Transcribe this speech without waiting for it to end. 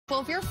Well,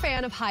 if you're a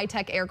fan of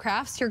high-tech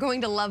aircrafts, you're going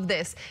to love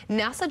this.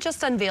 NASA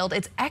just unveiled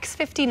its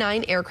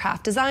X-59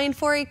 aircraft designed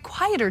for a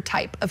quieter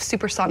type of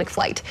supersonic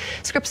flight.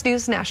 Scripps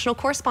News national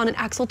correspondent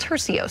Axel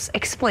Tercios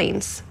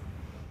explains.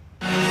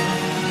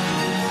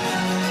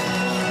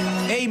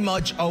 A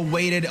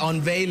much-awaited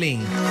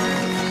unveiling.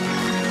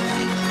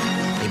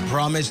 It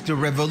promised to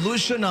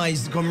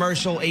revolutionize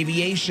commercial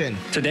aviation.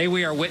 Today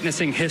we are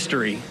witnessing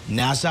history.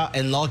 NASA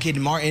and Lockheed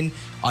Martin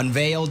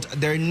unveiled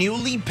their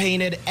newly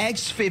painted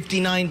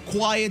X-59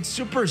 quiet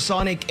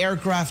supersonic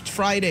aircraft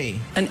Friday.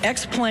 An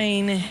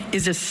X-plane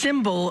is a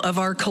symbol of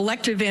our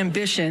collective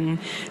ambition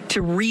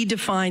to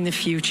redefine the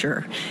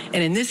future.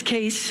 And in this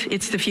case,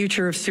 it's the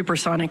future of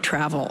supersonic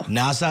travel.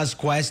 NASA's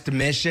Quest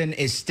mission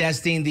is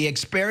testing the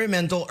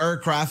experimental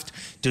aircraft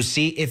to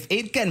see if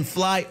it can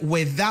fly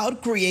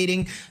without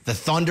creating the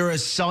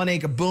thunderous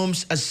sonic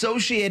booms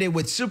associated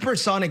with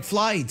supersonic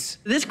flights.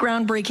 This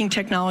groundbreaking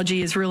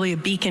technology is really a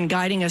beacon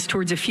guiding us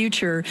towards a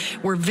future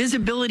where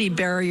visibility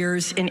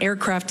barriers in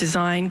aircraft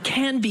design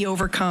can be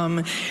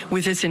overcome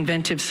with this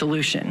inventive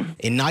solution.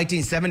 In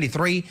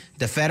 1973,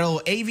 the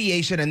Federal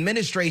Aviation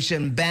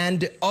Administration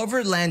banned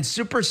overland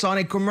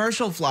supersonic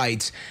commercial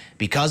flights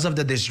because of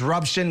the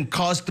disruption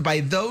caused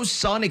by those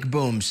sonic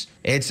booms.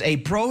 It's a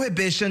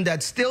prohibition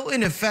that's still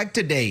in effect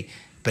today.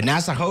 But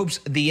NASA hopes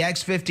the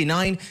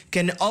X-59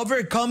 can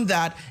overcome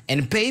that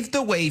and pave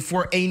the way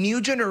for a new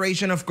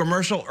generation of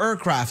commercial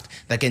aircraft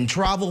that can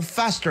travel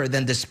faster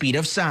than the speed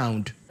of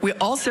sound. We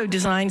also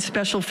designed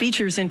special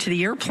features into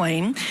the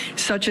airplane,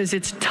 such as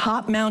its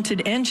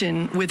top-mounted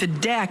engine with a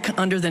deck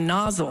under the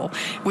nozzle,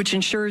 which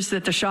ensures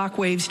that the shock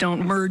waves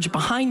don't merge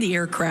behind the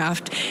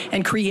aircraft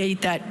and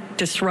create that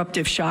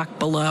disruptive shock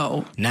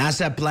below.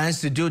 NASA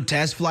plans to do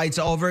test flights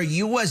over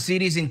U.S.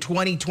 cities in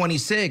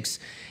 2026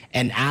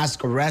 and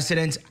ask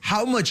residents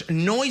how much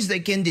noise they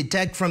can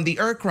detect from the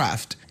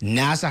aircraft.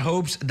 NASA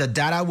hopes the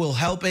data will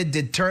help it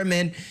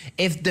determine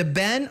if the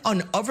ban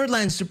on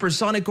overland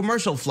supersonic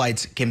commercial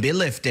flights can be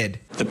lifted.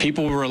 The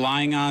people we're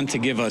relying on to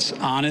give us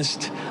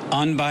honest,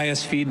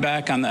 unbiased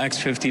feedback on the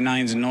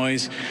X-59's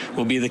noise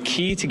will be the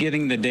key to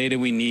getting the data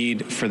we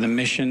need for the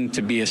mission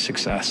to be a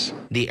success.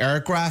 The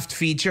aircraft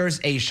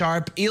features a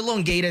sharp,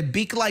 elongated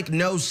beak-like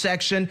nose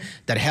section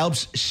that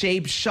helps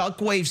shape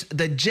shock waves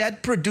the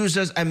jet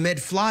produces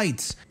amid flight.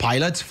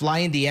 Pilots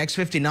flying the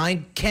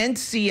X-59 can't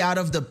see out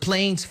of the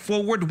plane's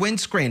forward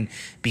windscreen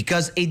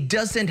because it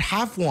doesn't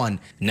have one.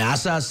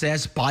 NASA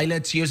says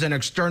pilots use an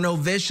external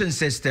vision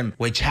system,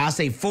 which has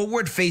a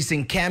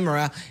forward-facing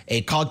camera,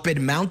 a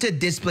cockpit-mounted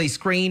display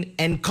screen,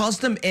 and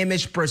custom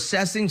image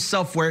processing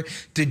software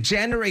to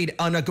generate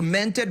an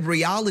augmented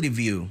reality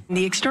view.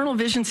 The external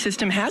vision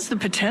system has the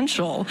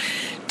potential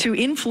to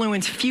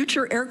influence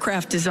future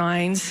aircraft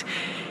designs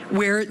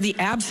where the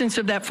absence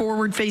of that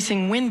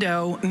forward-facing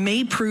window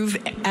may prove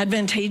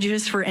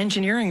advantageous for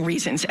engineering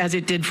reasons, as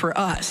it did for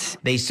us.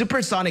 The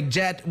supersonic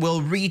jet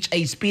will reach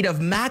a speed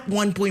of Mach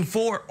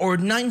 1.4 or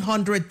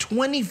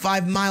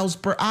 925 miles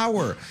per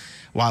hour,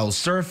 while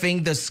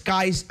surfing the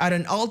skies at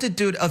an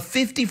altitude of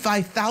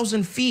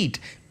 55,000 feet,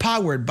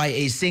 powered by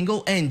a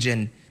single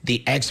engine.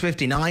 The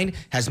X-59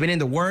 has been in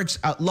the works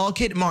at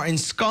Lockheed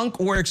Martin's Skunk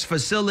Works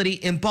facility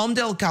in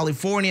Palmdale,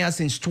 California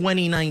since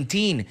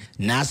 2019.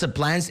 NASA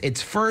plans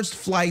its first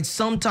flight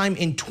sometime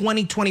in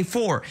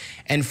 2024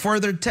 and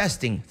further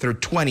testing through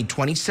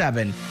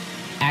 2027.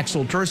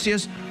 Axel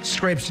Tercios,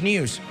 Scripps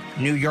News,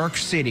 New York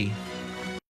City.